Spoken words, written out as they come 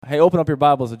Hey, open up your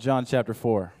Bibles to John chapter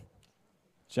 4.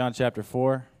 John chapter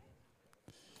 4.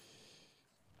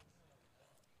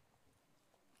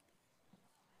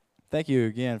 Thank you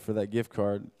again for that gift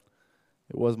card.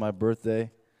 It was my birthday.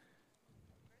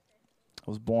 I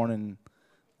was born in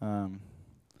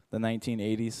the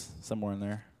 1980s, somewhere in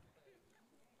there.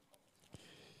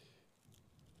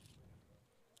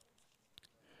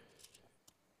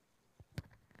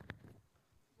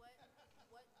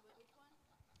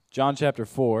 John chapter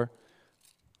 4.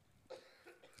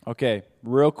 Okay,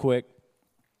 real quick.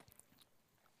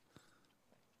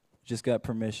 Just got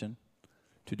permission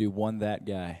to do one that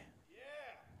guy.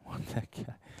 Yeah. One that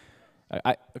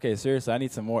guy. Okay, seriously, I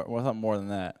need something more than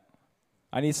that.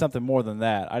 I need something more than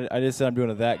that. I just said I'm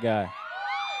doing a that guy.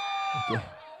 Okay.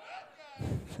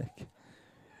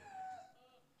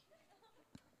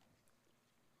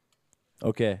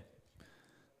 Okay.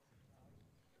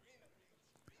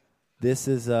 This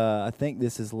is, I think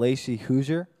this is Lacey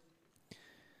Hoosier.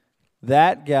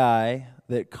 That guy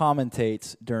that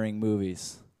commentates during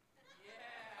movies.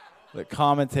 That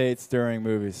commentates during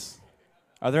movies.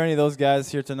 Are there any of those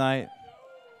guys here tonight?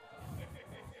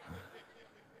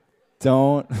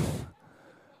 Don't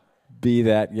be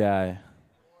that guy.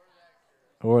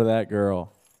 Or that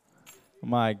girl.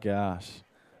 My gosh.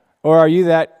 Or are you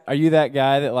that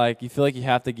guy that like you feel like you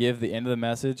have to give the end of the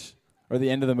message? Or the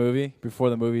end of the movie before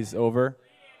the movie's over?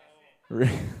 All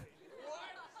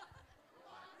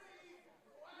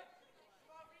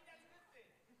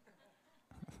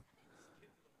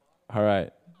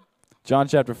right. John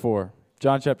chapter 4.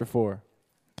 John chapter 4.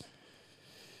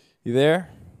 You there?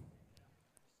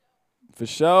 For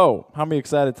sure. How many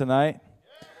excited tonight?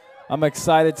 I'm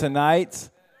excited tonight.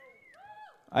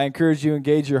 I encourage you to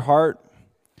engage your heart.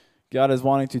 God is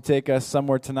wanting to take us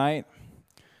somewhere tonight.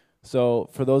 So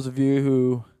for those of you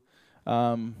who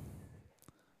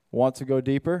want to go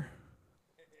deeper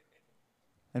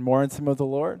and more intimate with the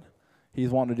Lord, He's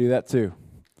wanting to do that too.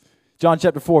 John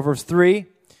chapter 4, verse 3,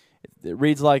 it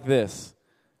reads like this.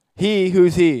 He,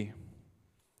 who's He?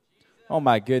 Oh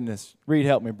my goodness. Reed,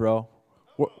 help me, bro.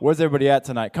 Where's everybody at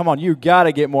tonight? Come on, you got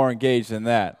to get more engaged than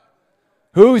that.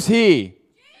 Who's He?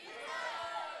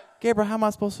 Gabriel, how am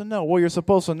I supposed to know? Well, you're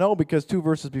supposed to know because 2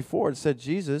 verses before it said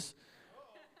Jesus.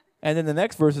 And then the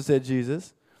next verse it said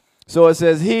Jesus. So it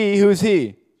says, He, who's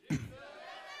He?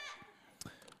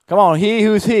 Come on, He,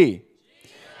 who's He?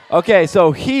 Okay,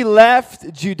 so He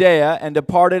left Judea and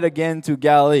departed again to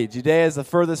Galilee. Judea is the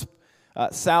furthest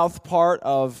south part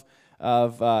of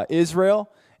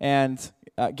Israel, and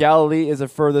Galilee is the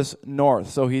furthest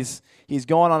north. So he's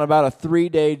going on about a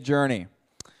 3-day journey.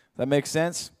 That makes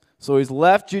sense? So he's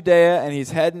left Judea and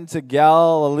he's heading to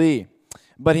Galilee.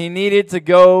 But he needed to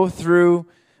go through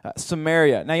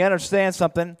Samaria. Now you understand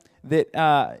something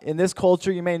that in this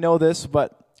culture, you may know this,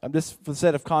 but I'm just for the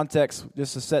sake of context,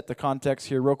 just to set the context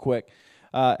here real quick.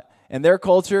 In their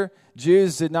culture,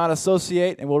 Jews did not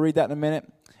associate, and we'll read that in a minute,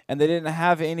 and they didn't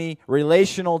have any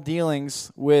relational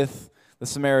dealings with the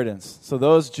Samaritans. So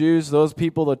those Jews, those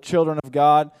people, the children of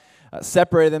God,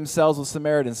 separated themselves with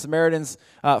Samaritans. Samaritans,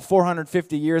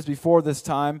 450 years before this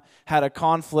time, had a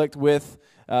conflict with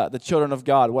the children of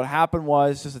God. What happened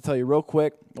was, just to tell you real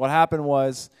quick, what happened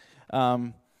was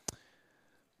the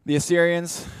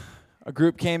Assyrians, a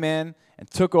group came in and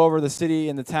took over the city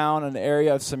and the town and the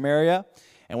area of Samaria.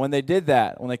 And when they did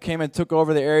that, when they came and took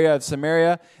over the area of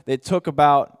Samaria, they took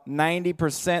about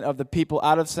 90% of the people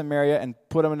out of Samaria and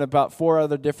put them in about 4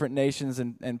 other different nations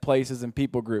and places and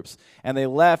people groups. And they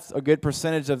left a good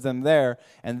percentage of them there.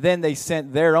 And then they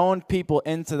sent their own people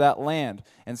into that land.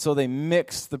 And so they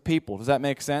mixed the people. Does that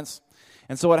make sense?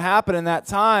 And so what happened in that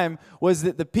time was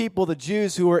that the people, the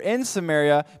Jews who were in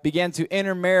Samaria, began to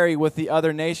intermarry with the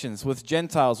other nations, with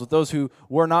Gentiles, with those who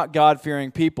were not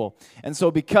God-fearing people. And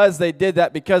so because they did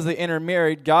that, because they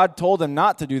intermarried, God told them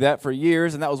not to do that for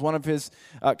years, and that was one of His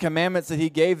commandments that He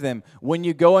gave them. When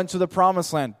you go into the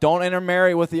promised land, don't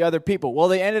intermarry with the other people. Well,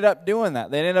 they ended up doing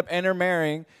that. They ended up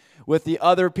intermarrying with the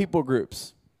other people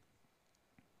groups.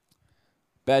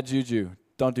 Bad juju.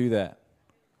 Don't do that.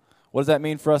 What does that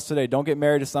mean for us today? Don't get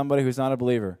married to somebody who's not a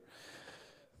believer.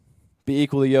 Be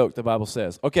equally yoked, the Bible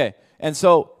says. Okay, and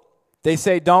so they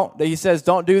say he says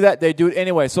don't do that. They do it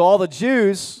anyway. So all the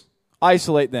Jews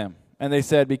isolate them. And they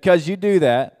said, because you do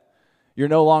that, you're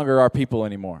no longer our people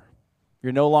anymore.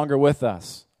 You're no longer with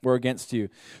us. We're against you.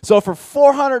 So for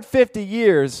 450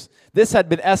 years, this had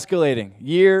been escalating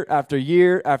year after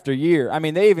year after year. I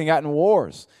mean, they even got in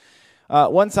wars.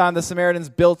 One time the Samaritans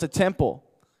built a temple.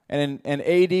 And in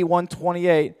AD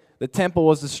 128, the temple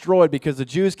was destroyed because the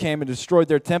Jews came and destroyed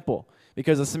their temple.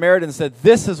 Because the Samaritans said,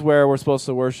 this is where we're supposed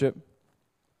to worship.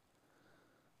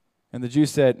 And the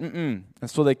Jews said, mm-mm. And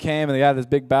so they came and they had this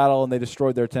big battle and they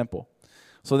destroyed their temple.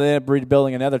 So they ended up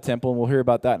rebuilding another temple, and we'll hear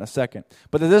about that in a second.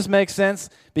 But does this make sense?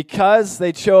 Because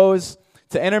they chose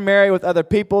to intermarry with other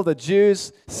people, the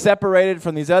Jews separated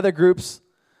from these other groups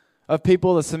of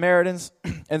people, the Samaritans.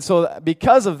 And so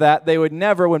because of that, they would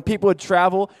never, when people would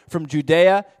travel from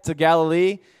Judea to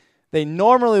Galilee, they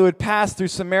normally would pass through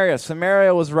Samaria.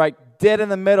 Samaria was right dead in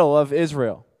the middle of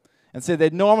Israel. And so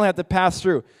they'd normally have to pass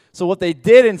through. So what they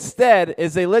did instead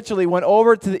is they literally went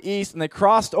over to the east and they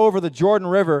crossed over the Jordan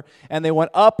River, and they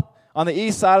went up on the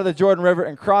east side of the Jordan River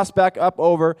and crossed back up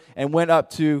over and went up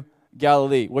to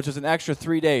Galilee, which was an extra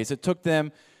 3 days. It took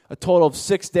them a total of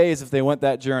 6 days if they went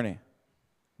that journey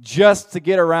just to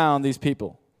get around these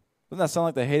people. Doesn't that sound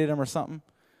like they hated them or something?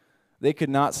 They could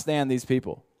not stand these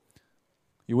people.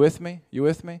 You with me? You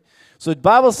with me? So the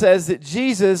Bible says that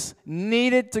Jesus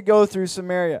needed to go through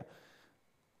Samaria.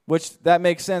 Which that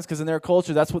makes sense because in their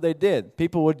culture, that's what they did.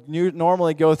 People would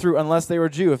normally go through unless they were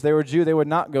Jew. If they were Jew, they would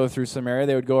not go through Samaria.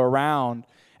 They would go around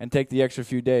and take the extra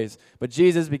few days. But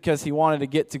Jesus, because he wanted to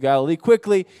get to Galilee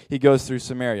quickly, he goes through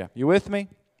Samaria. You with me?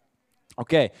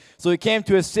 Okay, so he came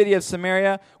to a city of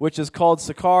Samaria, which is called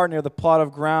Sychar, near the plot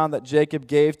of ground that Jacob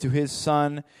gave to his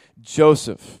son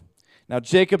Joseph. Now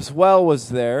Jacob's well was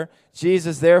there.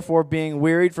 Jesus, therefore, being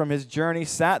wearied from his journey,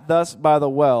 sat thus by the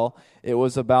well. It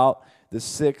was about the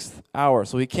 6th hour.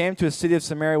 So he came to a city of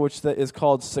Samaria, which is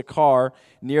called Sychar,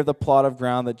 near the plot of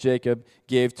ground that Jacob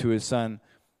gave to his son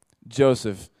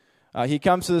Joseph. He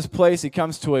comes to this place. He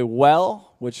comes to a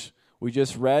well, which we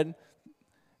just read.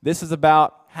 This is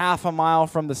about half a mile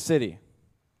from the city.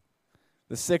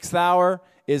 The 6th hour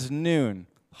is noon,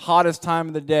 hottest time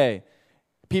of the day.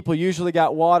 People usually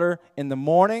got water in the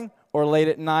morning or late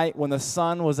at night when the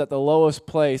sun was at the lowest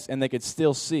place and they could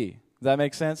still see. Does that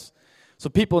make sense? So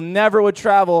people never would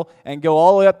travel and go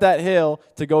all the way up that hill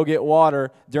to go get water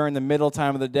during the middle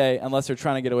time of the day unless they're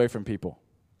trying to get away from people.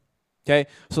 Okay?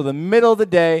 So the middle of the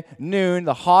day, noon,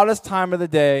 the hottest time of the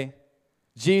day,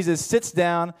 Jesus sits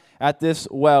down at this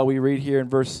well. We read here in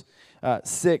verse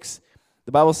 6.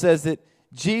 The Bible says that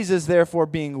Jesus, therefore,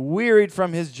 being wearied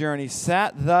from his journey,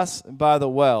 sat thus by the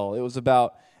well. It was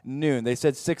about noon. They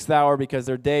said 6th hour because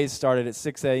their days started at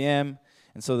 6 a.m.,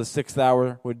 and so the 6th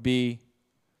hour would be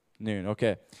noon.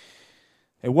 Okay.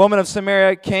 A woman of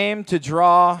Samaria came to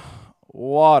draw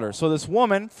water. So this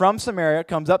woman from Samaria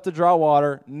comes up to draw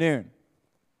water noon.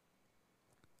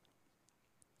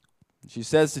 She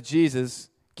says to Jesus,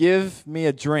 "Give me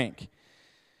a drink."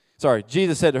 Sorry,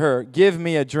 Jesus said to her, "Give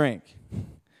me a drink."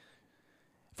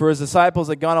 For his disciples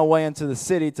had gone away into the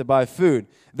city to buy food.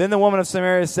 Then the woman of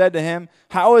Samaria said to him,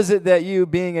 "How is it that you,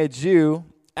 being a Jew,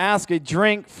 ask a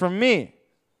drink from me,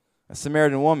 a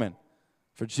Samaritan woman?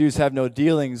 For Jews have no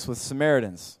dealings with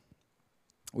Samaritans."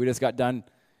 We just got done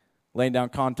laying down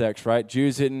context, right?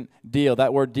 Jews didn't deal.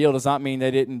 That word deal does not mean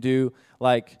they didn't do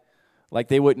like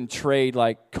they wouldn't trade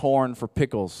like corn for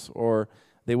pickles, or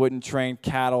they wouldn't trade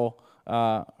cattle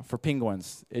for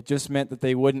penguins. It just meant that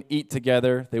they wouldn't eat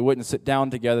together. They wouldn't sit down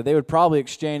together. They would probably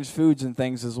exchange foods and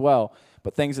things as well.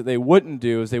 But things that they wouldn't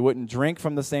do is they wouldn't drink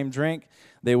from the same drink.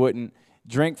 They wouldn't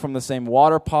drink from the same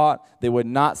water pot. They would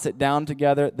not sit down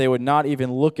together. They would not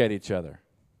even look at each other.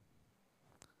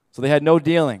 So they had no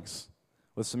dealings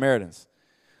with Samaritans.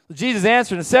 So Jesus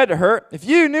answered and said to her, "If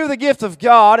you knew the gift of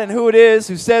God and who it is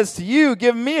who says to you,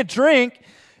 'Give me a drink,'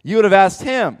 you would have asked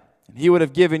him, and he would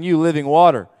have given you living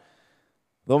water."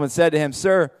 The woman said to him,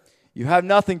 "Sir, you have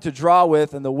nothing to draw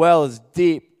with, and the well is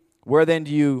deep. Where then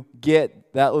do you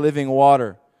get that living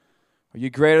water? Are you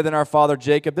greater than our father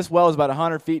Jacob?" This well is about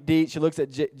 100 feet deep. She looks at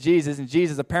Jesus, and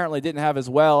Jesus apparently didn't have his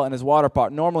well and his water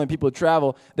pot. Normally, when people would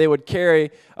travel, they would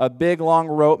carry a big, long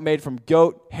rope made from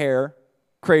goat hair,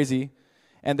 crazy,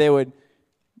 and they would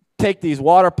take these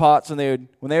water pots, and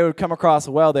when they would come across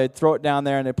a well, they'd throw it down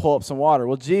there, and they'd pull up some water.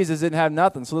 Well, Jesus didn't have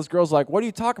nothing, so this girl's like, "What are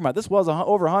you talking about? This well's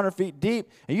over 100 feet deep,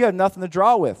 and you have nothing to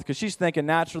draw with," because she's thinking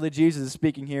naturally Jesus is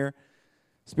speaking here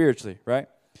spiritually, right?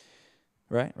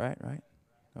 Right.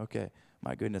 Okay.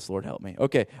 My goodness, Lord, help me.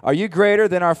 Okay. "Are you greater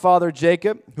than our father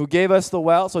Jacob, who gave us the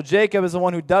well?" So Jacob is the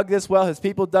one who dug this well. His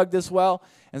people dug this well.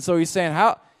 And so he's saying,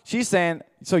 she's saying,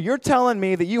 "So you're telling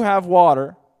me that you have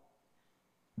water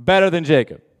better than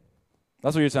Jacob?"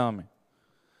 That's what you're telling me.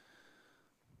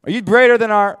 "Are you greater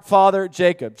than our father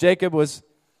Jacob?" Jacob was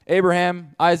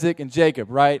Abraham, Isaac, and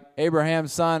Jacob, right?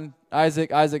 Abraham's son,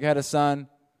 Isaac. Isaac had a son,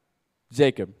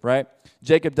 Jacob, right?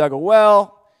 Jacob dug a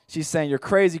well. She's saying, "You're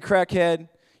crazy crackhead.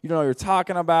 You don't know what you're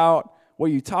talking about. What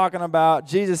are you talking about?"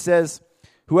 Jesus says,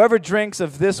 "Whoever drinks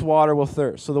of this water will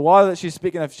thirst." So the water that she's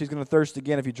speaking of, she's going to thirst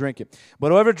again if you drink it.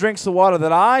 "But whoever drinks the water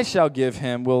that I shall give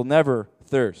him will never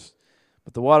thirst.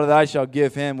 But the water that I shall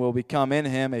give him will become in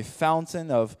him a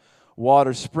fountain of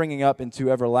water springing up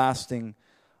into everlasting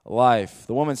life.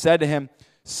 The woman said to him,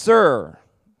 Sir,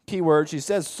 key word, she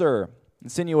says sir,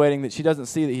 insinuating that she doesn't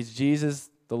see that he's Jesus,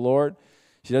 the Lord.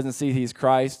 She doesn't see that he's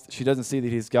Christ. She doesn't see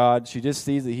that he's God. She just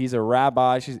sees that he's a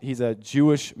rabbi. He's a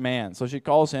Jewish man. So she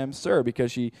calls him sir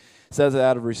because she says it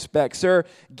out of respect. Sir,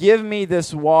 give me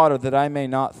this water that I may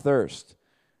not thirst,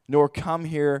 nor come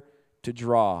here to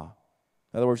draw.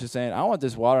 In other words, she's saying, I want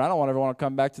this water. I don't ever want to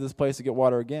come back to this place to get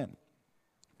water again.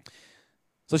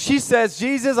 So she says,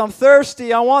 Jesus, I'm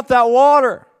thirsty. I want that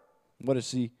water. What does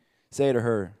she say to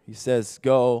her? He says,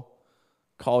 go,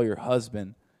 call your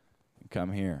husband, and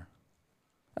come here.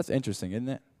 That's interesting, isn't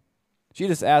it? She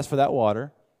just asked for that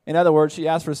water. In other words, she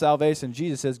asked for salvation.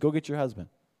 Jesus says, go get your husband.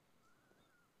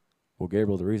 Well,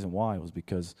 Gabriel, the reason why was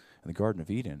because in the Garden of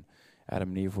Eden, Adam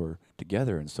and Eve were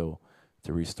together, and so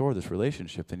to restore this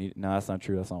relationship, they needed. No, that's not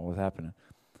true. That's not what was happening.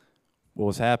 What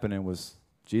was happening was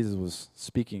Jesus was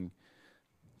speaking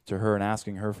to her and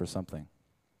asking her for something.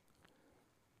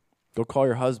 Go call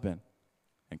your husband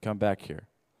and come back here.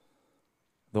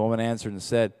 The woman answered and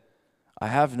said, I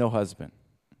have no husband.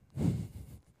 I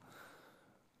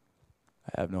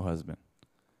have no husband.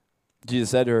 Jesus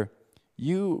said to her,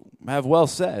 you have well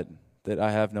said that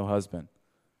I have no husband,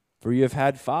 for you have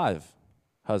had 5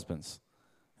 husbands,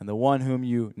 and the one whom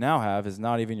you now have is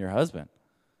not even your husband.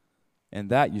 And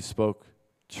that you spoke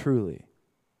truly,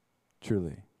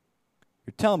 truly.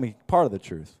 You're telling me part of the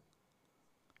truth.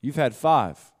 You've had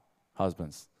 5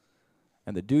 husbands,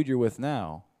 and the dude you're with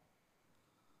now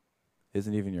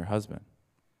isn't even your husband.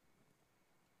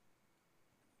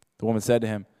 The woman said to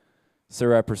him,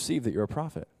 Sir, I perceive that you're a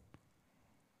prophet.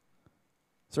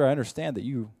 Sir, I understand that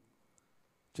you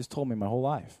just told me my whole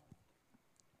life.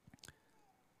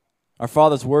 Our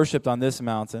fathers worshipped on this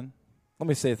mountain. Let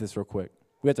me say this real quick.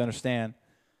 We have to understand,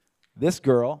 this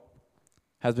girl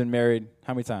has been married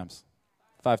how many times?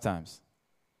 5 times.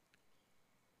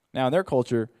 Now, in their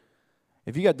culture,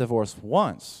 if you got divorced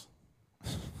once,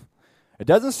 it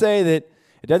doesn't say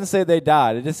they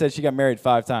died. It just said she got married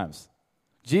 5 times.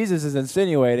 Jesus is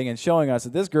insinuating and showing us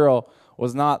that this girl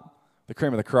was not the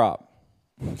cream of the crop.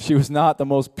 She was not the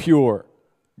most pure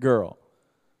girl.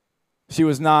 She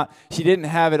didn't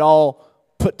have it all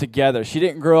put together. She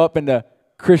didn't grow up in a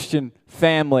Christian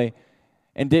family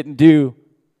and didn't do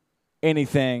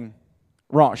anything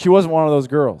wrong. She wasn't one of those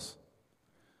girls.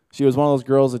 She was one of those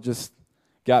girls that just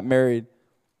got married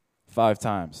 5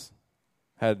 times,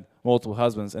 had multiple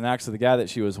husbands, and actually the guy that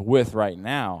she was with right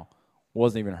now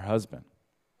wasn't even her husband.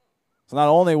 So not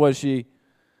only was she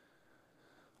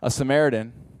a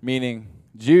Samaritan, meaning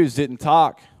Jews didn't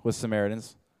talk with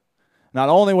Samaritans, not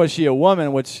only was she a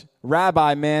woman, which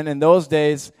rabbi men in those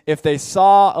days, if they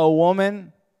saw a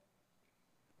woman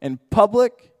in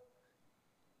public,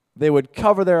 they would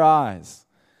cover their eyes.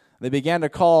 They began to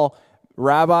call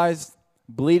rabbis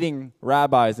bleeding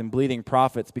rabbis and bleeding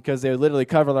prophets because they would literally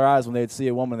cover their eyes when they'd see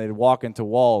a woman. They'd walk into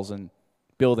walls and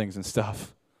buildings and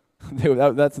stuff.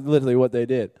 That's literally what they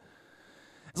did.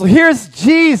 So here's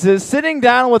Jesus sitting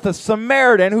down with a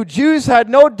Samaritan who Jews had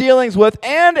no dealings with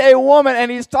and a woman, and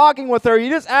he's talking with her. He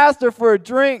just asked her for a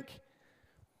drink.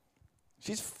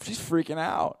 She's freaking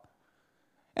out.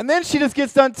 And then she just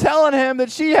gets done telling him that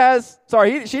she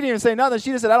didn't even say nothing.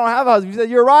 She just said, I don't have a husband. He said,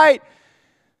 you're right.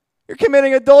 You're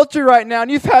committing adultery right now, and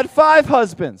you've had 5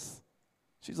 husbands.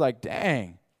 She's like,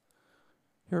 dang,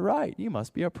 you're right. You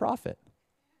must be a prophet.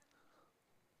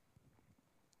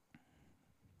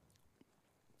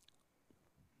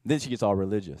 Then she gets all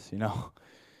religious,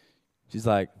 She's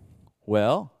like,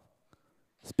 well,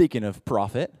 speaking of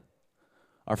prophet,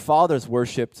 our fathers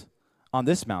worshipped on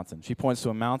this mountain. She points to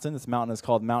a mountain. This mountain is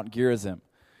called Mount Gerizim.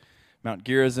 Mount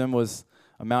Gerizim was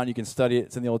a mountain, you can study it,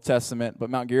 it's in the Old Testament, but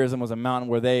Mount Gerizim was a mountain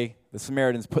where the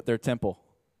Samaritans put their temple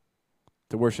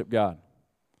to worship God.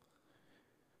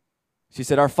 She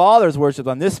said, our fathers worshipped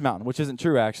on this mountain, which isn't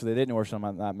true, actually. They didn't worship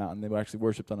on that mountain. They actually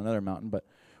worshipped on another mountain, but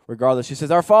regardless, she says,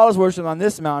 our fathers worshipped on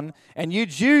this mountain, and you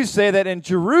Jews say that in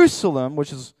Jerusalem,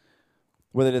 which is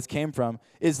where this came from,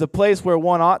 is the place where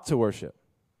one ought to worship.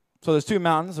 So there's 2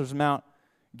 mountains. There's Mount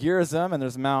Gerizim, and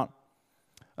there's Mount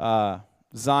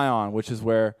Zion, which is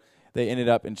where they ended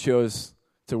up and chose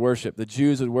to worship. The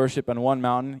Jews would worship on one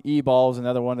mountain. Ebal was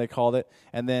another one they called it.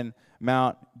 And then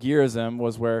Mount Gerizim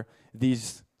was where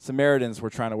these Samaritans were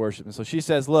trying to worship. And so she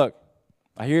says, look,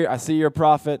 I see you're a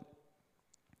prophet.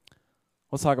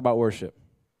 Let's talk about worship.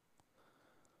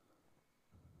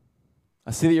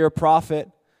 I see that you're a prophet.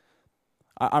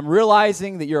 I'm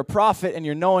realizing that you're a prophet and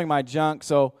you're knowing my junk,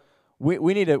 so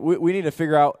we need to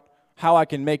figure out how I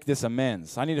can make this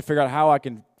amends. I need to figure out how I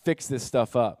can fix this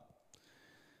stuff up.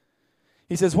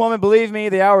 He says, woman, believe me,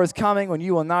 the hour is coming when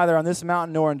you will neither on this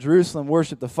mountain nor in Jerusalem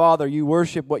worship the Father. You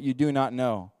worship what you do not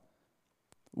know.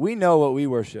 We know what we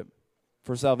worship,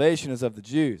 for salvation is of the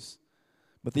Jews.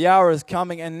 But the hour is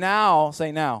coming, and now,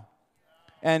 say now.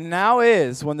 And now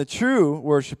is when the true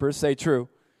worshipers, say true.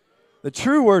 The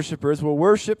true worshipers will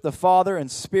worship the Father in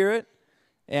spirit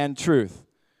and truth.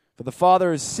 For the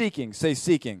Father is seeking, say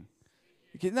seeking.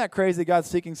 Isn't that crazy, God's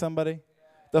seeking somebody?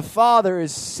 The Father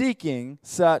is seeking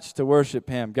such to worship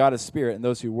Him. God is spirit, and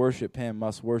those who worship Him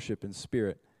must worship in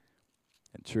spirit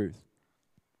and truth.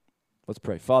 Let's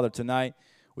pray. Father, tonight,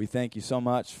 we thank you so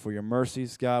much for your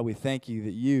mercies, God. We thank you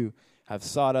that you have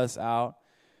sought us out.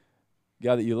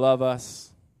 God, that you love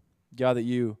us. God, that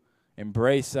you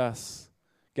embrace us.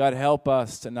 God, help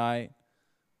us tonight.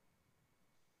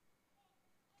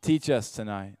 Teach us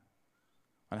tonight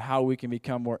on how we can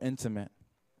become more intimate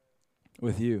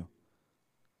with you.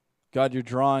 God, you're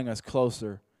drawing us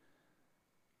closer.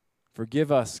 Forgive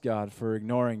us, God, for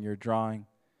ignoring your drawing.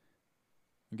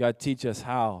 God, teach us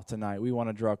how tonight. We want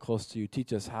to draw close to you.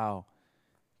 Teach us how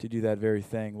to do that very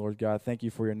thing. Lord God, thank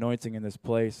you for your anointing in this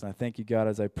place. And I thank you, God,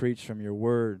 as I preach from your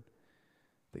word,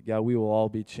 that, God, we will all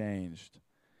be changed.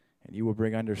 And you will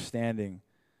bring understanding.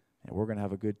 And we're going to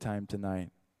have a good time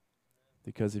tonight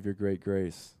because of your great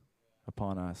grace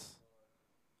upon us.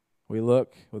 We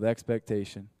look with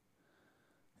expectation.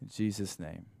 In Jesus'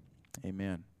 name,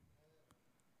 amen.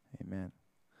 Amen.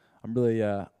 I'm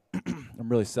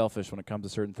really selfish when it comes to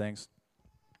certain things.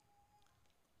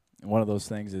 And one of those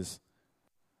things is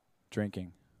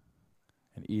drinking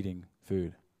and eating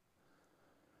food.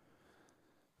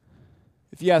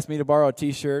 If you ask me to borrow a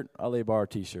t-shirt, I'll let you borrow a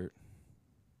t-shirt.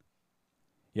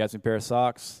 You ask me a pair of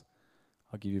socks,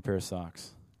 I'll give you a pair of socks,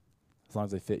 as long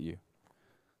as they fit you.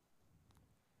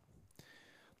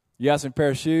 You ask me a pair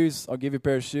of shoes, I'll give you a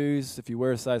pair of shoes if you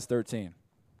wear a size 13.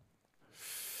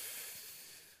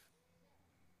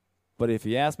 But if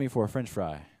you ask me for a French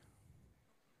fry,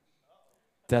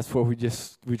 that's where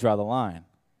we draw the line.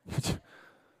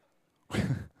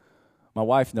 My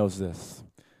wife knows this.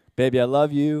 Baby, I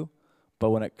love you, but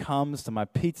when it comes to my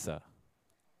pizza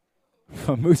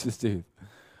from Moose's Tooth,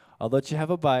 I'll let you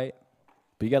have a bite,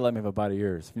 but you got to let me have a bite of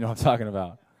yours. You know what I'm talking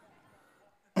about.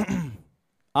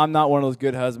 I'm not one of those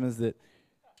good husbands that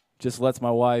just lets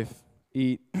my wife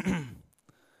eat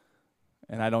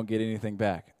and I don't get anything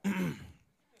back.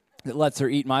 That lets her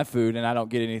eat my food and I don't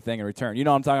get anything in return. You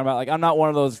know what I'm talking about? Like, I'm not one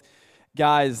of those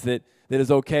guys that is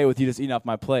okay with you just eating off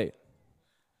my plate.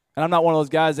 And I'm not one of those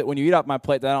guys that when you eat off my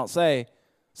plate that I don't say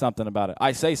something about it.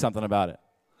 I say something about it.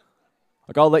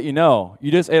 Like, I'll let you know.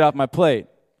 You just ate off my plate.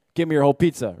 Give me your whole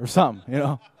pizza or something, you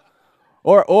know?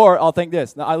 Or I'll think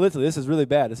this. No, this is really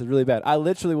bad. This is really bad. I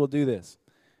literally will do this.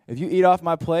 If you eat off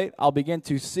my plate, I'll begin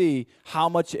to see how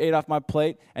much you ate off my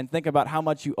plate and think about how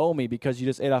much you owe me because you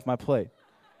just ate off my plate.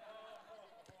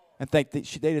 And think that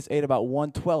they just ate about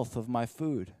 1/12 of my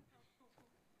food.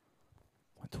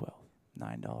 1/12,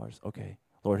 $9. Okay,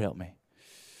 Lord help me.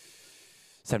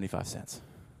 75 cents.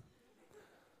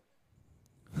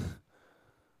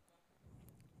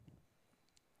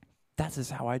 That's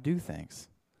just how I do things.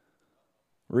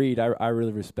 Reed, I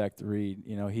really respect Reed.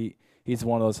 You know, he's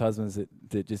one of those husbands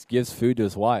that just gives food to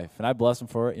his wife. And I bless him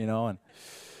for it, you know, and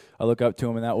I look up to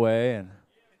him in that way and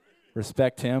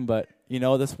respect him. But, you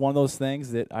know, that's one of those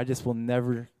things that I just will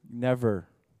never,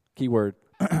 keyword,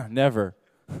 never.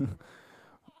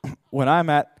 When I'm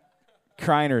at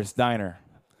Kreiner's Diner.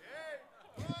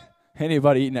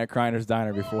 Anybody eaten at Kreiner's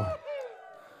Diner before?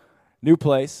 New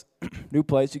place. You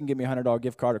can give me a $100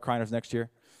 gift card at Kreiner's next year.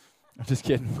 I'm just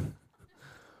kidding.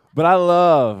 But I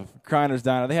love Kreiner's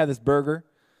Diner. They have this burger.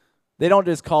 They don't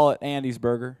just call it Andy's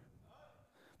Burger.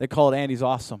 They call it Andy's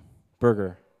Awesome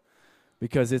Burger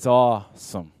because it's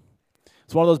awesome.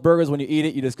 It's one of those burgers when you eat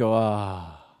it, you just go,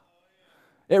 ah.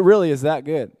 It really is that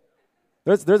good.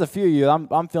 There's a few of you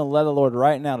I'm feeling led of the Lord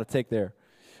right now to take there.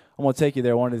 I'm going to take you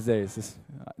there one of these days.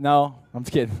 No, I'm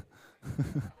just kidding.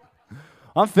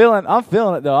 I'm feeling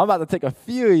it, though. I'm about to take a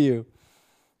few of you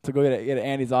to go get an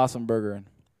Andy's Awesome Burger.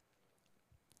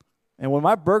 And when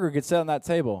my burger gets set on that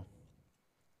table,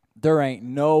 there ain't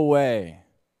no way.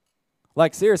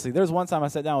 Like, seriously, there's one time I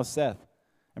sat down with Seth.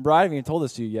 And, bro, I haven't even told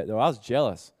this to you yet, though. I was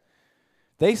jealous.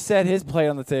 They set his plate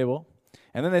on the table,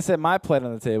 and then they set my plate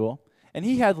on the table. And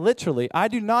he had literally, I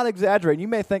do not exaggerate. You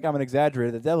may think I'm an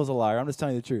exaggerator. The devil's a liar. I'm just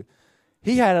telling you the truth.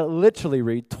 He had literally,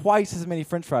 Reed, twice as many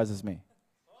French fries as me.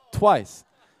 Twice.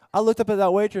 I looked up at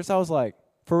that waitress. I was like,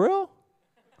 for real?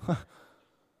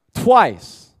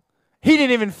 Twice. He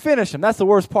didn't even finish them. That's the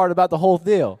worst part about the whole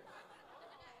deal.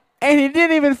 And he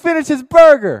didn't even finish his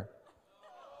burger.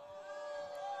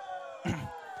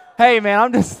 Hey,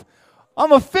 man,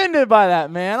 I'm offended by that,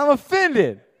 man. I'm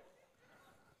offended.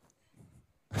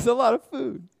 It's a lot of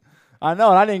food. I know,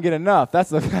 and I didn't get enough. That's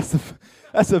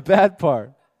the bad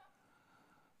part.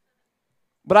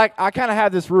 But I kind of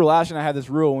have this rule. Ash and I have this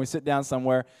rule when we sit down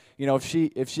somewhere. You know, if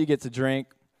she gets a drink,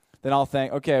 then I'll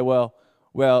think, okay, well,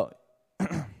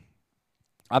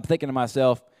 I'm thinking to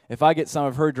myself, if I get some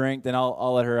of her drink, then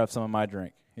I'll let her have some of my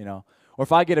drink, you know. Or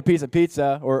if I get a piece of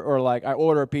pizza, or like I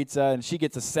order a pizza and she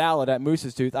gets a salad at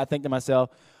Moose's Tooth, I think to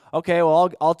myself, okay,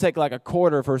 well, I'll take like a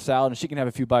quarter of her salad and she can have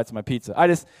a few bites of my pizza.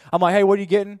 I'm like, hey, what are you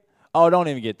getting? Oh, don't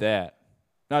even get that.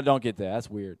 No, don't get that.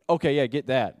 That's weird. Okay, yeah, get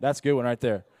that. That's a good one right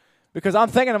there. Because I'm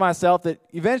thinking to myself that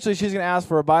eventually she's going to ask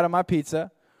for a bite of my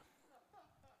pizza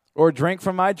or a drink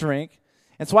from my drink.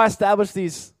 And so I established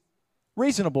these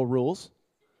reasonable rules.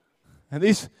 And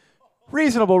these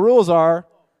reasonable rules are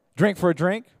drink for a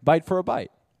drink, bite for a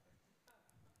bite.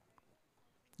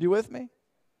 You with me?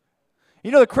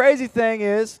 You know, the crazy thing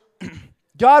is,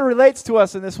 God relates to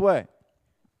us in this way.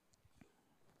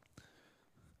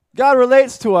 God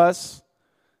relates to us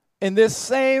in this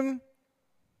same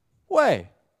way.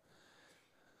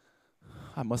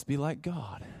 I must be like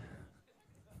God.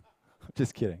 I'm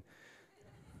just kidding.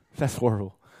 That's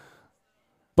horrible.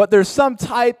 But there's some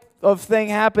type of thing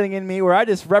happening in me where I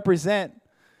just represent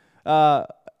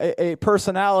a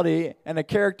personality and a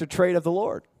character trait of the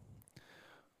Lord.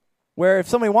 Where if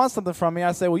somebody wants something from me,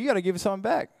 I say, well, you got to give something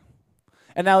back.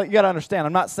 And now you got to understand,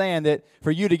 I'm not saying that for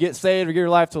you to get saved or give your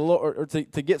life to the Lord, or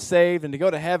to get saved and to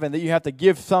go to heaven, that you have to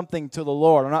give something to the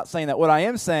Lord. I'm not saying that. What I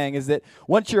am saying is that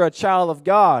once you're a child of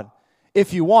God,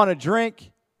 if you want to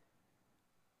drink,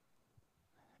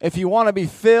 if you want to be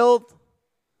filled,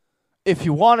 if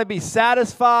you want to be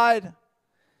satisfied,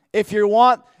 if you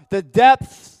want the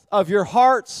depths of your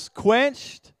hearts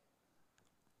quenched,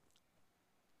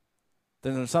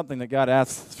 then there's something that God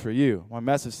asks for you. My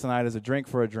message tonight is a drink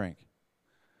for a drink.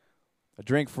 A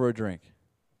drink for a drink.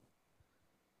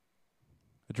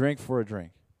 A drink for a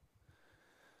drink.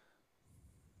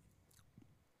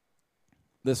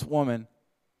 This woman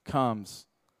comes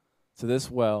to this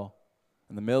well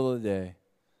in the middle of the day.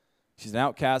 She's an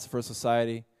outcast for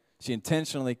society. She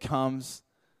intentionally comes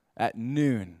at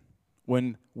noon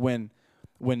when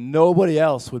nobody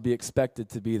else would be expected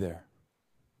to be there.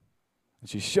 And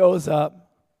she shows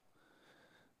up.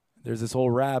 There's this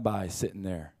old rabbi sitting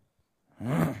there.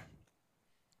 And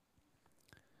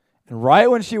right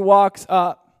when she walks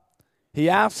up, he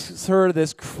asks her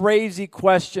this crazy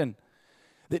question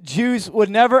that Jews would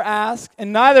never ask,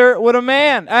 and neither would a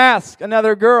man ask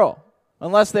another girl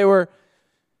unless they were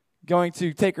going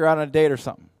to take her out on a date or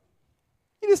something.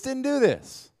 He just didn't do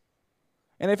this.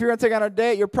 And if you're going to take her on a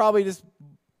date, you're probably just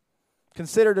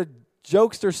considered a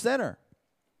jokester sinner.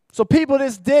 So people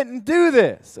just didn't do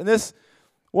this. And this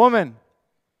woman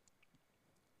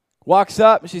walks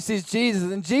up and she sees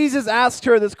Jesus, and Jesus asks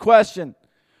her this question.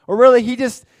 Or really,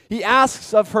 he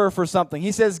asks of her for something.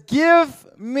 He says, give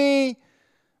me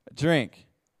a drink.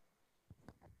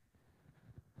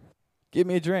 Give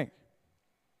me a drink.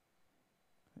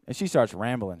 And she starts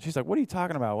rambling. She's like, what are you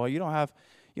talking about? Well,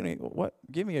 what?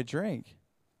 Give me a drink.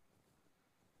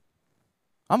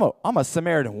 I'm a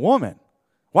Samaritan woman.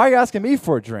 Why are you asking me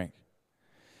for a drink?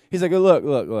 He's like, look.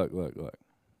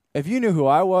 If you knew who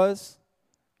I was,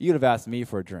 you'd have asked me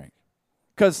for a drink.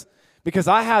 Because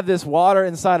I have this water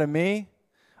inside of me.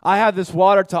 I have this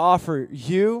water to offer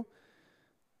you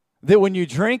that when you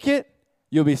drink it,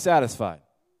 you'll be satisfied.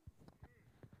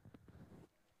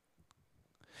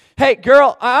 Hey,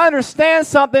 girl, I understand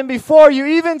something before you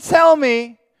even tell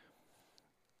me.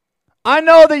 I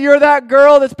know that you're that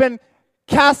girl that's been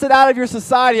casted out of your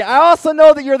society. I also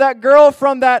know that you're that girl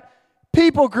from that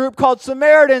people group called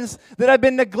Samaritans that have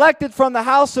been neglected from the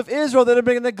house of Israel, that have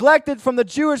been neglected from the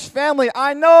Jewish family.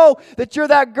 I know that you're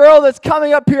that girl that's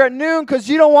coming up here at noon because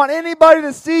you don't want anybody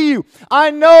to see you.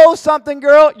 I know something,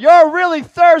 girl. You're really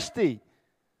thirsty.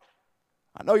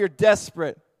 I know you're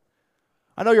desperate.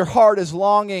 I know your heart is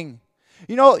longing.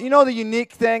 You know the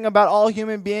unique thing about all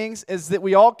human beings is that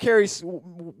we all carry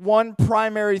one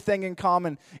primary thing in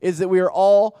common, is that we are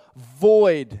all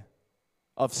void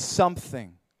of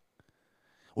something.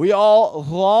 We all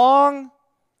long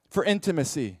for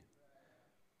intimacy.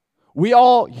 We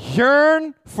all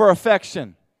yearn for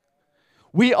affection.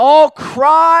 We all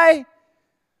cry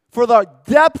for the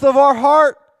depth of our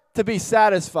heart to be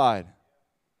satisfied.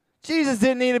 Jesus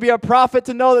didn't need to be a prophet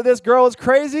to know that this girl is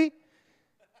crazy.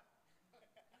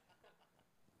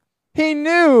 He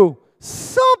knew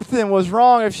something was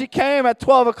wrong if she came at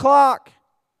 12 o'clock.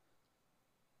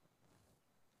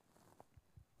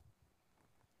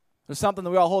 There's something that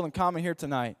we all hold in common here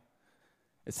tonight.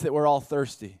 It's that we're all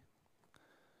thirsty.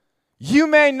 You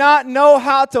may not know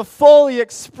how to fully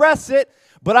express it,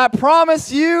 but I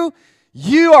promise you,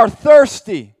 you are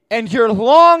thirsty and you're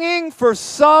longing for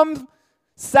some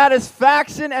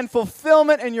satisfaction and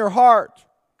fulfillment in your heart.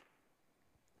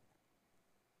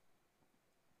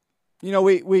 You know,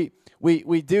 we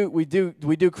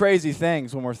do crazy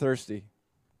things when we're thirsty.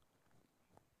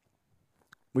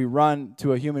 We run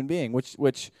to a human being, which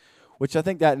I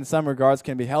think that in some regards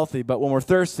can be healthy. But when we're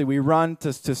thirsty, we run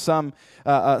to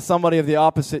somebody of the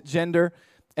opposite gender.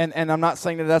 And I'm not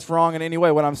saying that that's wrong in any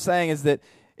way. What I'm saying is that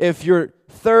if your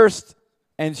thirst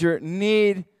and your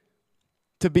need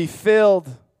to be filled,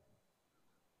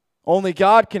 only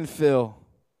God can fill,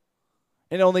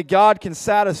 and only God can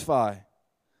satisfy,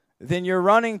 then you're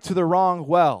running to the wrong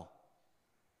well.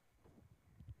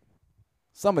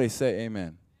 Somebody say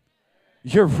amen.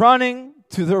 You're running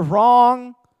to the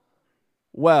wrong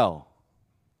well.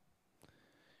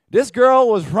 This girl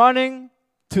was running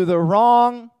to the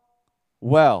wrong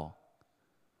well.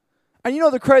 And you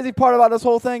know the crazy part about this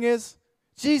whole thing is,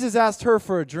 Jesus asked her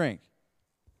for a drink.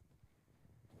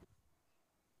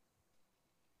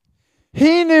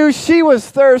 He knew she was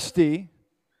thirsty,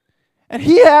 and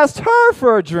he asked her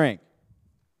for a drink.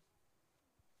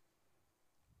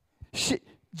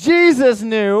 Jesus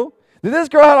knew that this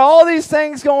girl had all these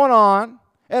things going on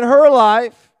in her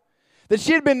life, that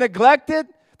she had been neglected,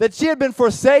 that she had been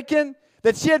forsaken,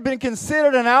 that she had been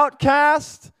considered an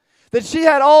outcast, that she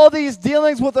had all these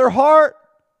dealings with her heart.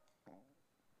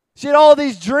 She had all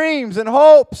these dreams and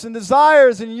hopes and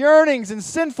desires and yearnings and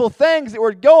sinful things that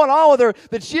were going on with her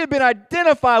that she had been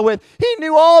identified with. He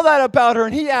knew all that about her,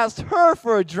 and he asked her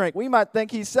for a drink. We might think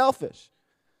he's selfish.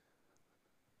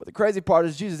 But the crazy part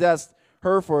is Jesus asked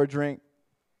her for a drink,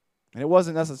 and it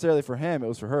wasn't necessarily for him, it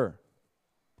was for her.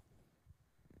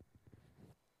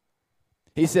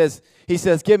 He says,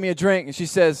 give me a drink. And she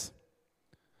says,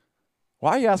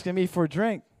 why are you asking me for a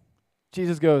drink?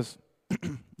 Jesus goes,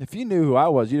 if you knew who I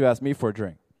was, you'd ask me for a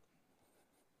drink.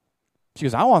 She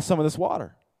goes, I want some of this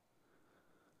water.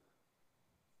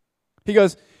 He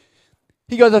goes,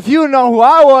 if you had known who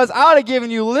I was, I would have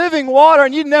given you living water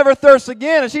and you'd never thirst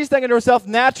again. And she's thinking to herself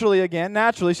naturally,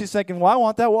 she's thinking, well, I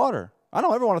want that water. I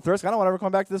don't ever want to thirst. I don't want to ever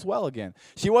come back to this well again.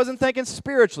 She wasn't thinking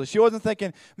spiritually. She wasn't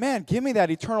thinking, man, give me that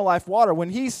eternal life water. When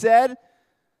he said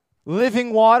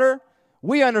living water,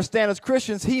 we understand as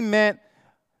Christians he meant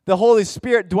the Holy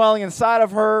Spirit dwelling inside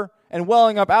of her and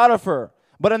welling up out of her.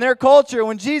 But in their culture,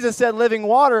 when Jesus said living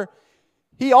water,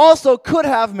 he also could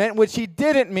have meant, which he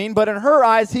didn't mean, but in her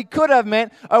eyes, he could have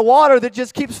meant a water that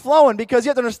just keeps flowing. Because you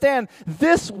have to understand,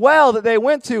 this well that they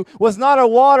went to was not a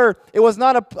water, it was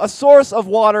not a source of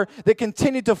water that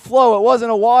continued to flow. It wasn't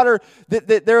a water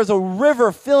that there was a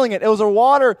river filling it. It was a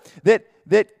water that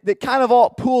kind of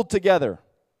all pooled together.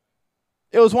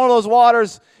 It was one of those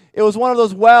waters, it was one of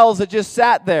those wells that just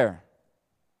sat there.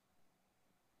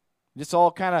 Just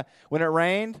all kind of, when it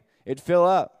rained, it'd fill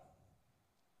up.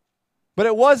 But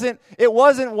it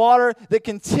wasn't water that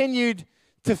continued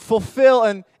to fulfill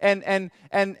and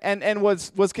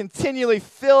was continually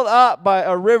filled up by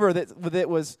a river that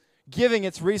was giving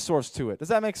its resource to it. Does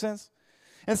that make sense?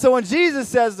 And so when Jesus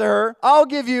says to her, I'll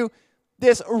give you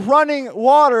this running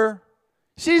water,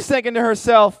 she's thinking to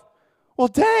herself, well,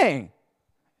 dang.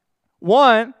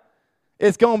 One,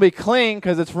 it's going to be clean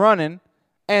because it's running.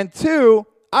 And two,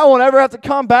 I won't ever have to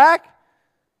come back.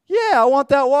 Yeah, I want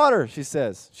that water, she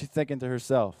says. She's thinking to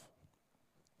herself,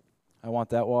 I want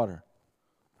that water.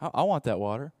 I want that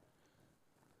water.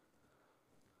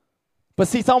 But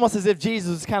see, it's almost as if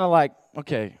Jesus is kind of like,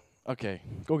 okay,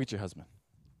 go get your husband.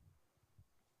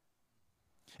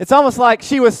 It's almost like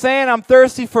she was saying, I'm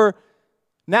thirsty for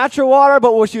natural water,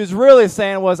 but what she was really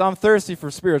saying was, I'm thirsty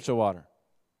for spiritual water.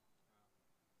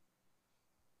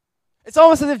 It's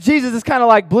almost as if Jesus is kind of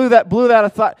like blew that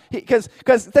of thought. Because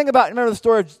think about, remember the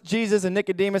story of Jesus and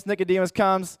Nicodemus. Nicodemus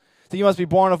comes, so you must be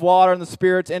born of water and the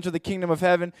Spirit to enter the kingdom of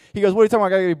heaven. He goes, what are you talking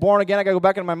about? I got to be born again? I got to go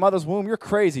back into my mother's womb? You're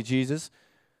crazy, Jesus.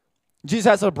 Jesus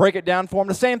has to break it down for him.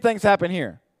 The same things happen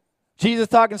here. Jesus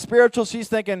talking spiritual, she's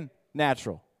thinking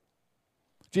natural.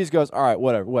 Jesus goes, all right,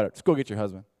 whatever. Just go get your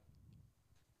husband.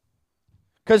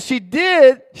 Because she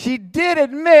did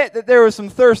admit that there was some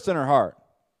thirst in her heart.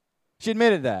 She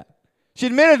admitted that. She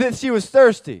admitted that she was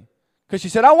thirsty because she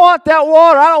said, I want that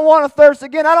water. I don't want to thirst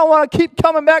again. I don't want to keep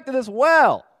coming back to this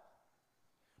well.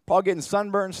 Probably getting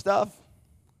sunburned and stuff.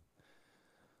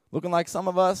 Looking like some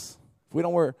of us. If we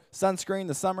don't wear sunscreen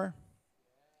this summer.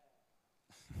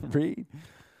 Read.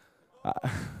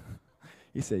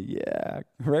 He said, yeah.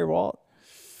 Ray Walt.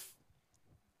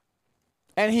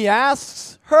 And he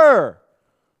asks her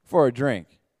for a drink.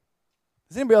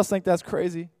 Does anybody else think that's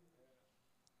crazy?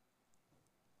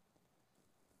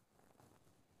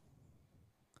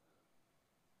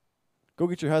 Go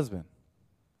get your husband.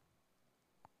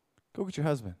 Go get your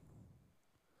husband.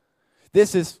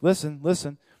 This is, listen,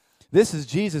 this is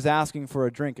Jesus asking for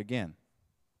a drink again.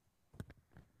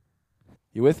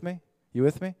 You with me? You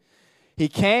with me? He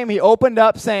came, he opened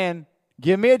up saying,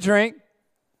 give me a drink.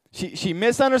 She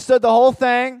misunderstood the whole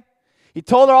thing. He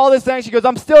told her all this thing. She goes,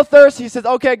 I'm still thirsty. He says,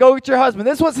 okay, go get your husband.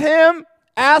 This was him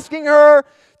asking her,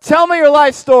 tell me your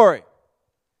life story.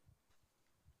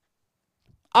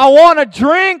 I want a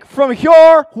drink from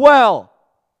your well.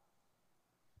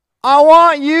 I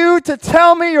want you to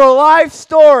tell me your life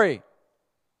story.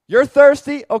 You're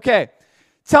thirsty? Okay.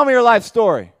 Tell me your life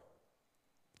story.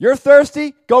 You're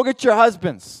thirsty? Go get your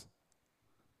husbands.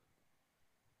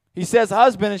 He says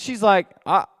husband, and she's like,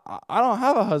 I don't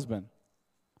have a husband.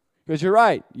 Because you're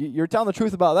right. You're telling the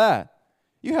truth about that.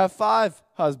 You have 5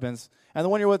 husbands, and the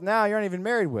one you're with now, you aren't even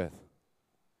married with.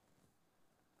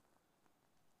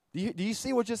 Do you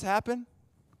see what just happened?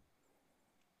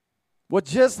 What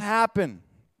just happened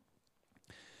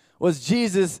was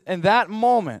Jesus, in that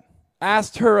moment,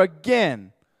 asked her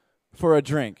again for a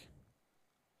drink.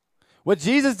 What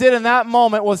Jesus did in that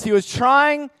moment was he was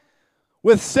trying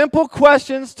with simple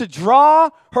questions to draw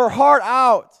her heart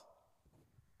out.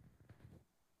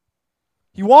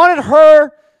 He wanted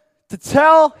her to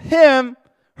tell him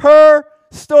her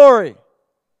story.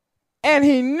 And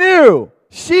he knew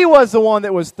she was the one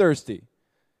that was thirsty.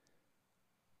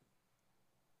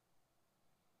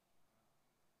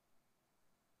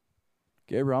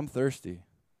 Gabriel, I'm thirsty.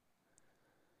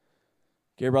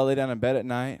 Gabriel, I lay down in bed at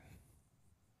night.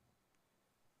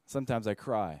 Sometimes I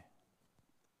cry.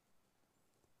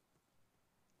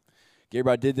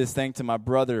 Gabriel, I did this thing to my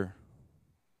brother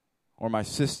or my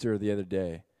sister the other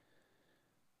day,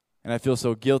 and I feel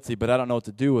so guilty, but I don't know what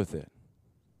to do with it.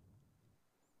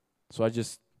 So I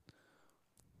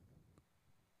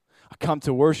come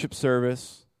to worship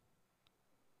service.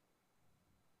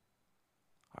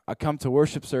 I come to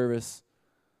worship service,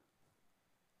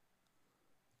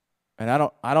 and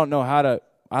I don't know how to.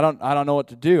 I don't know what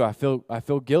to do. I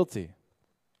feel guilty.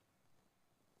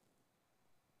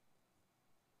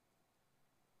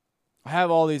 I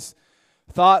have all these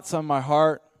thoughts on my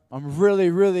heart. I'm really,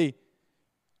 really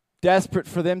desperate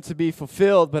for them to be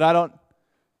fulfilled, but I don't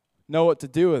know what to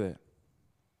do with it.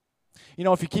 You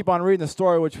know, if you keep on reading the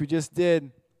story, which we just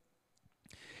did,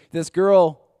 this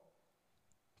girl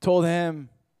told him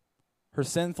her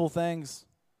sinful things.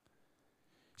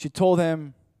 She told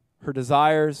him her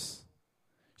desires.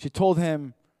 She told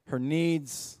him her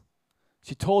needs.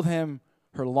 She told him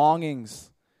her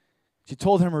longings. She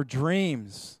told him her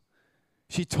dreams.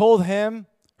 She told him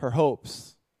her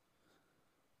hopes.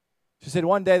 She said,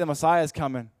 one day the Messiah is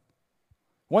coming.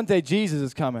 One day Jesus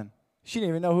is coming. She didn't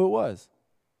even know who it was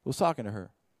who was talking to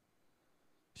her.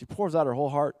 She pours out her whole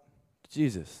heart to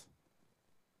Jesus.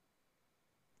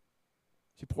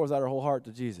 She pours out her whole heart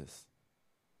to Jesus.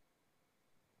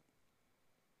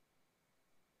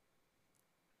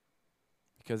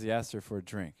 Because he asked her for a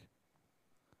drink.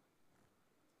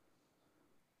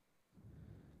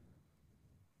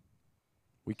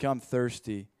 We come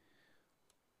thirsty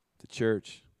to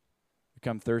church. We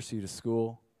come thirsty to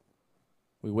school.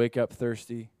 We wake up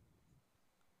thirsty.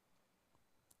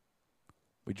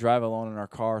 We drive alone in our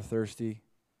car thirsty.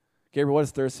 Gabriel, what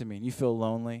does thirsty mean? You feel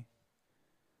lonely.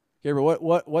 Gabriel,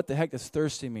 what the heck does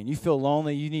thirsty mean? You feel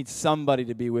lonely. You need somebody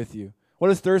to be with you. What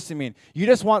does thirsty mean? You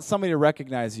just want somebody to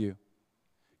recognize you.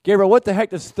 Gabriel, what the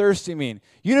heck does thirsty mean?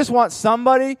 You just want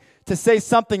somebody to say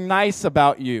something nice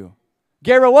about you.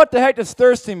 Gabriel, what the heck does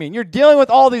thirsty mean? You're dealing with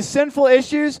all these sinful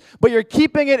issues, but you're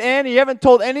keeping it in, and you haven't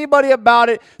told anybody about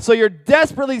it, so you're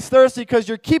desperately thirsty because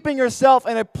you're keeping yourself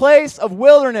in a place of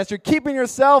wilderness. You're keeping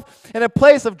yourself in a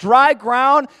place of dry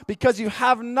ground because you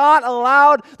have not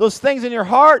allowed those things in your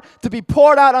heart to be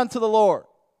poured out unto the Lord.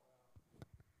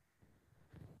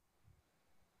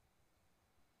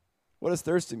 What does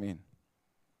thirsty mean?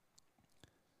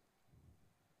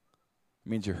 It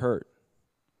means you're hurt,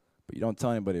 but you don't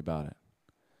tell anybody about it.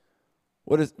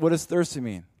 What does thirsty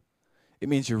mean? It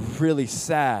means you're really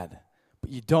sad, but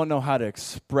you don't know how to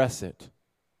express it.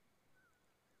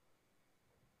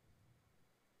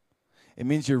 It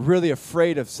means you're really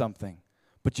afraid of something,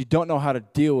 but you don't know how to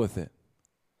deal with it.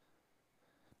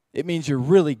 It means you're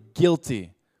really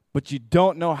guilty, but you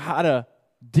don't know how to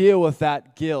deal with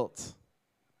that guilt.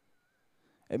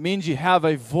 It means you have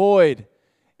a void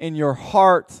in your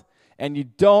heart and you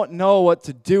don't know what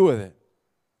to do with it.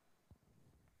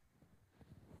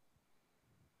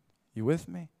 You with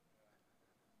me?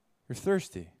 You're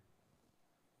thirsty.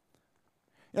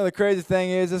 You know, the crazy thing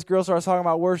is this girl starts talking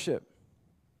about worship.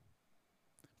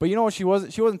 But you know what she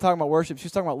wasn't? She wasn't talking about worship. She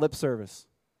was talking about lip service.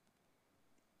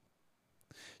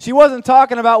 She wasn't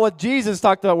talking about what Jesus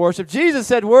talked about worship. Jesus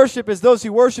said worship is those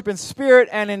who worship in spirit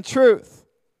and in truth.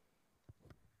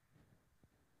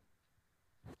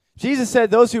 Jesus said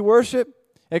those who worship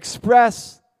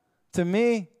express to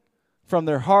me from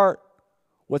their heart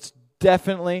what's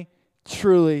definitely,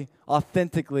 truly,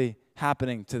 authentically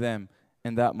happening to them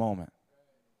in that moment.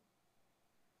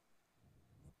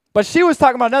 But she was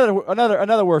talking about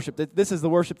another worship. This is the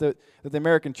worship that the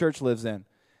American church lives in,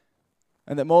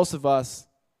 and that most of us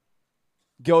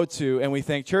go to, and we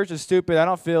think church is stupid. I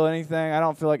don't feel anything. I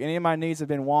don't feel like any of my needs have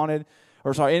been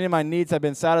any of my needs have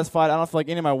been satisfied. I don't feel like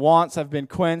any of my wants have been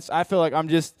quenched. I feel like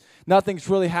nothing's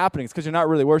really happening. It's because you're not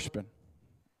really worshiping.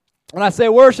 When I say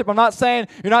worship, I'm not saying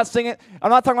you're not singing. I'm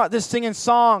not talking about just singing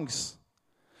songs.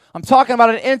 I'm talking about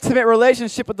an intimate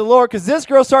relationship with the Lord, because this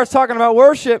girl starts talking about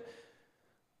worship,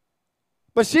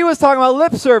 but she was talking about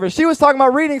lip service. She was talking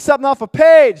about reading something off a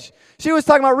page. She was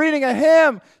talking about reading a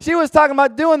hymn. She was talking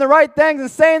about doing the right things and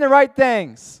saying the right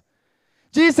things.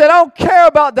 Jesus said, I don't care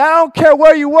about that. I don't care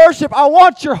where you worship. I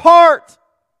want your heart.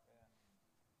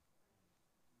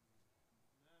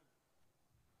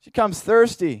 She comes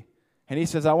thirsty, and he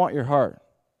says, I want your heart.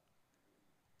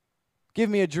 Give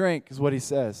me a drink, is what he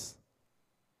says.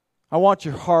 I want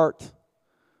your heart.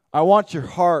 I want your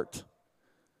heart.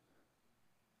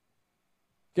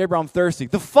 Gabriel, I'm thirsty.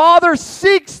 The Father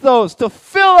seeks those to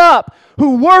fill up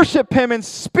who worship him in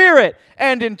spirit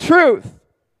and in truth.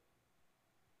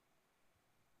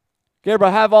 Gabriel,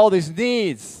 I have all these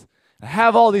needs. I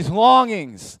have all these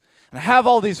longings. And I have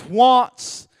all these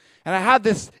wants. And I have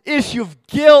this issue of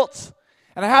guilt.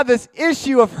 And I have this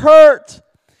issue of hurt.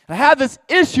 And I have this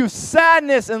issue of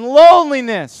sadness and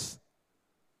loneliness.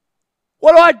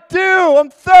 What do I do? I'm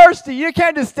thirsty. You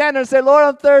can't just stand there and say, Lord,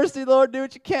 I'm thirsty. Lord, do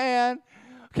what you can.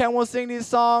 Okay, I want to sing these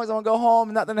songs. I want to go home,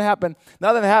 and nothing happened.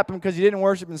 Nothing happened because you didn't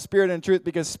worship in spirit and truth,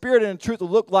 because spirit and truth will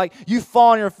look like you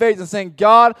fall on your face and saying,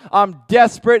 God, I'm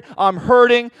desperate. I'm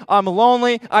hurting. I'm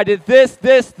lonely. I did this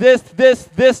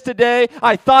today.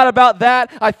 I thought about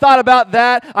that.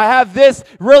 I have this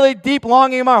really deep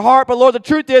longing in my heart, but Lord, the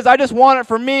truth is I just want it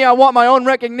for me. I want my own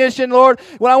recognition, Lord.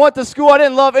 When I went to school, I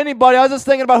didn't love anybody. I was just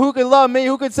thinking about who could love me,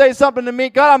 who could say something to me.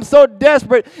 God, I'm so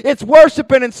desperate. It's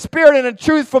worshiping in spirit and in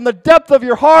truth from the depth of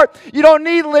your heart. You don't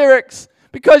need lyrics,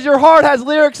 because your heart has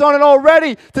lyrics on it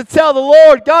already to tell the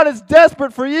Lord. God is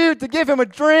desperate for you to give him a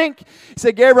drink. He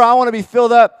said, Gabriel, I want to be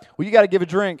filled up. Well, you got to give a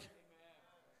drink.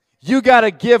 You got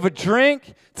to give a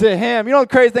drink to him. You know the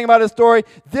crazy thing about this story?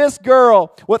 This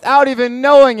girl, without even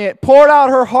knowing it, poured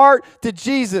out her heart to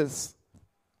Jesus.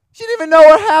 She didn't even know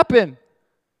what happened.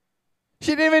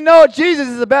 She didn't even know it. Jesus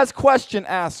is the best question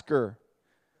asker.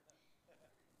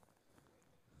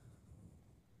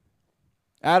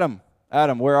 Adam,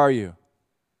 where are you?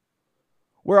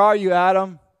 Where are you,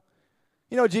 Adam?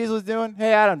 You know what Jesus was doing?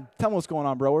 Hey, Adam, tell me what's going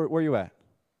on, bro. Where you at?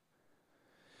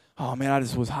 Oh, man, I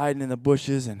just was hiding in the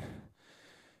bushes, and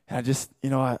I just,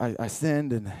 I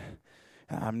sinned, and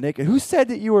I'm naked. Who said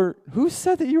that you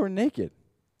were naked?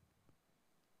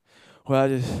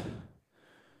 Well,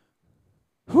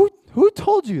 who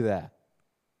told you that?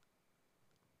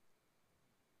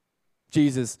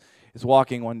 Jesus is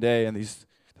walking one day, and these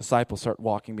disciples start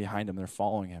walking behind him. They're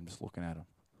following him, just looking at him.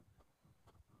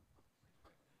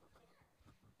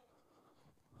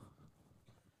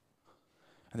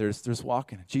 And they're just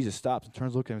walking. Jesus stops and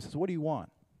turns to look at him and says, what do you want?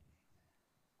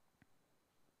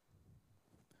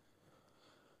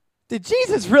 Did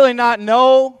Jesus really not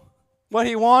know what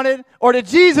he wanted? Or did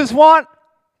Jesus want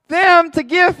them to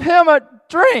give him a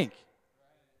drink?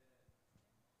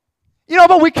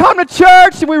 But we come to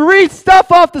church and we read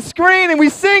stuff off the screen and we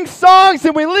sing songs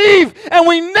and we leave and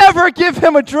we never give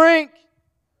him a drink.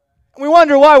 We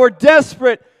wonder why we're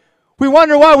desperate. We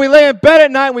wonder why we lay in bed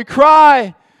at night and we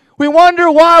cry. We wonder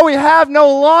why we have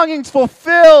no longings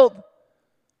fulfilled.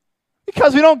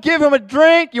 Because we don't give him a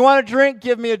drink. You want a drink?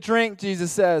 Give me a drink,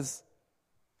 Jesus says.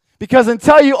 Because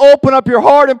until you open up your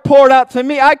heart and pour it out to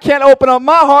me, I can't open up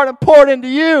my heart and pour it into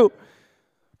you.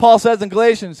 Paul says in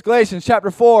Galatians chapter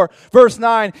 4, verse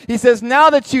 9, he says, now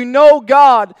that you know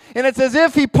God, and it's as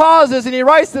if he pauses and he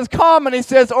writes this comment, he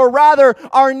says, or rather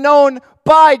are known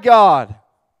by God.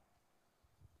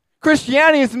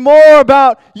 Christianity is more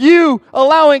about you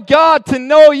allowing God to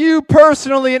know you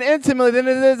personally and intimately than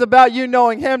it is about you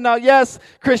knowing him. Now, yes,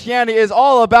 Christianity is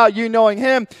all about you knowing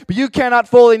him, but you cannot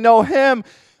fully know him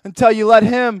until you let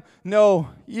him know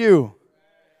you.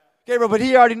 Gabriel, but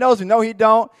he already knows me. No, he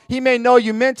don't. He may know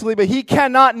you mentally, but he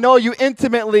cannot know you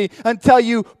intimately until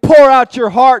you pour out your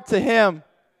heart to him.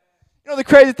 You know, the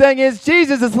crazy thing is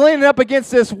Jesus is leaning up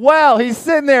against this well. He's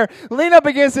sitting there leaning up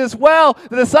against this well.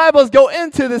 The disciples go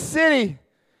into the city.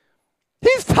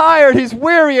 He's tired. He's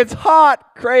weary. It's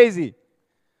hot. Crazy.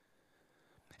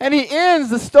 And he ends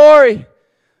the story.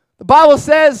 The Bible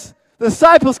says the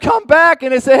disciples come back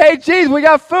and they say, hey, Jesus, we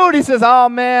got food. He says, oh,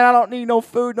 man, I don't need no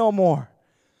food no more.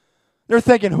 They're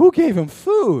thinking, who gave him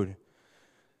food?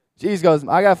 Jesus goes,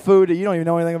 I got food that you don't even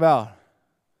know anything about.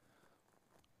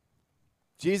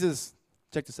 Jesus,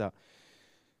 check this out.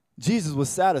 Jesus was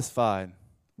satisfied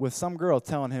with some girl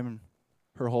telling him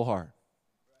her whole heart.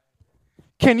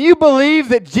 Can you believe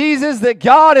that that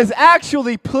God is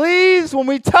actually pleased when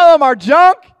we tell him our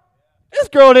junk? This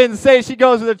girl didn't say she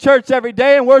goes to the church every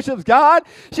day and worships God.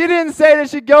 She didn't say that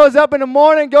she goes up in the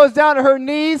morning, goes down to her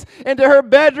knees into her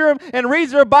bedroom and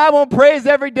reads her Bible and prays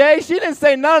every day. She didn't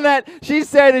say none of that. She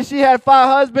said that she had 5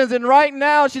 husbands, and right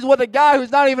now she's with a guy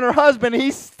who's not even her husband.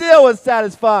 He still is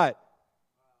satisfied.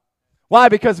 Why?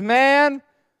 Because man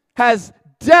has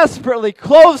desperately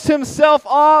closed himself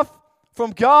off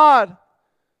from God.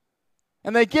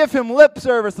 And they give him lip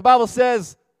service. The Bible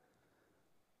says,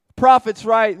 prophets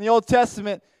write in the Old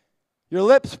Testament, your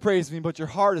lips praise me, but your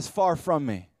heart is far from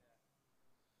me.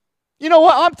 You know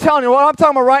what? I'm telling you, what I'm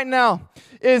talking about right now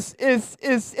is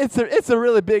it's a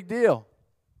really big deal.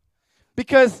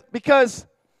 Because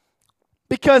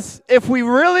if we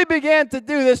really began to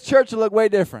do this, church would look way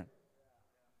different.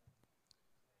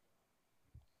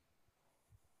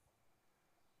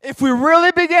 If we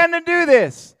really began to do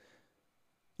this,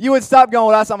 you would stop going,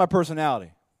 well, that's not my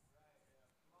personality.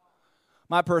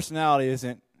 My personality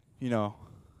isn't,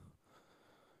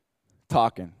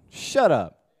 talking. Shut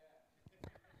up.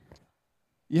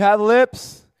 You have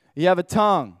lips, you have a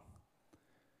tongue.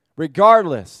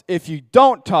 Regardless, if you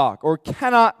don't talk or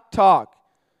cannot talk,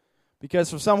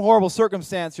 because for some horrible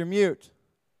circumstance you're mute,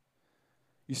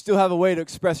 you still have a way to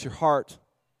express your heart.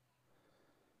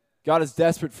 God is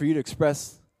desperate for you to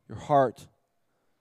express your heart.